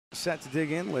Set to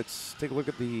dig in. Let's take a look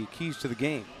at the keys to the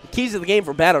game. The keys to the game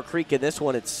for Battle Creek in this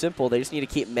one, it's simple. They just need to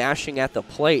keep mashing at the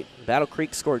plate. Battle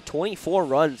Creek scored 24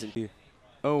 runs.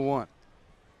 0-1.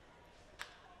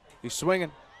 He's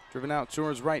swinging. Driven out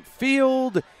towards right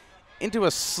field. Into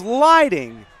a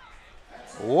sliding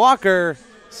Walker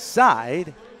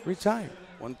side. Retired.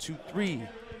 1-2-3.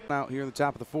 Out here in the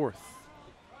top of the fourth.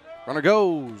 Runner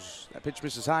goes. That pitch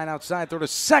misses high and outside. Throw to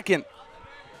second.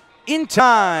 In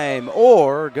time,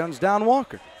 or guns down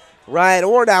Walker. Right,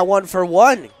 or now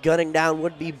 1-for-1. Gunning down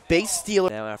would be base stealer.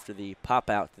 Now after the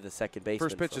pop out to the second baseman.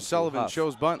 First pitch to Sullivan,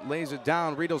 shows bunt, lays it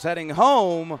down. Riedel's heading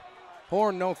home.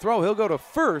 Horn, no throw. He'll go to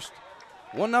first.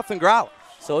 1-0 Growlers.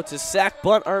 So it's a sack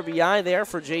bunt RBI there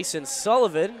for Jason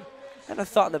Sullivan. And a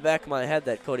thought in the back of my head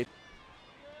that Cody.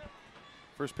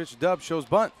 First pitch to Dub, shows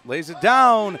bunt, lays it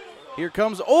down. Here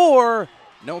comes Orr.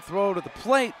 No throw to the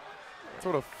plate.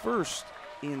 Throw to first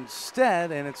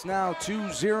instead, and it's now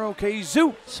 2-0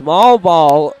 Kazoo. Small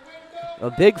ball, a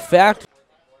big fact.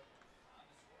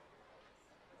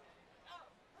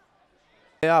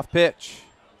 Payoff pitch.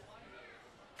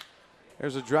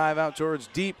 There's a drive out towards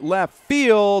deep left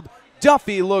field.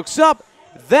 Duffy looks up.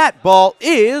 That ball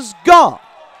is gone.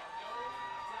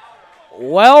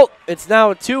 Well, it's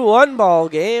now a 2-1 ball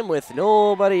game with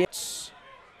nobody.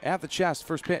 At the chest,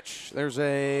 first pitch. There's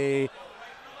a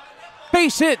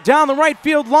base hit down the right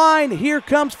field line. Here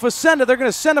comes Facenda. They're going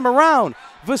to send him around.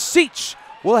 Vasic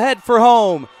will head for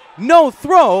home. No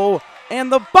throw,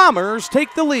 and the Bombers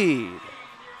take the lead.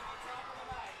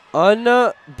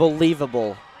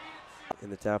 Unbelievable. In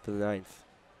the top of the ninth.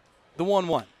 The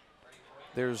 1-1.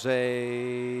 There's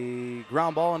a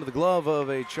ground ball into the glove of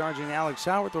a charging Alex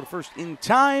Howard. Throw to first in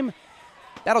time.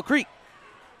 Battle Creek.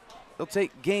 They'll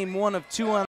take game 1 of 2 on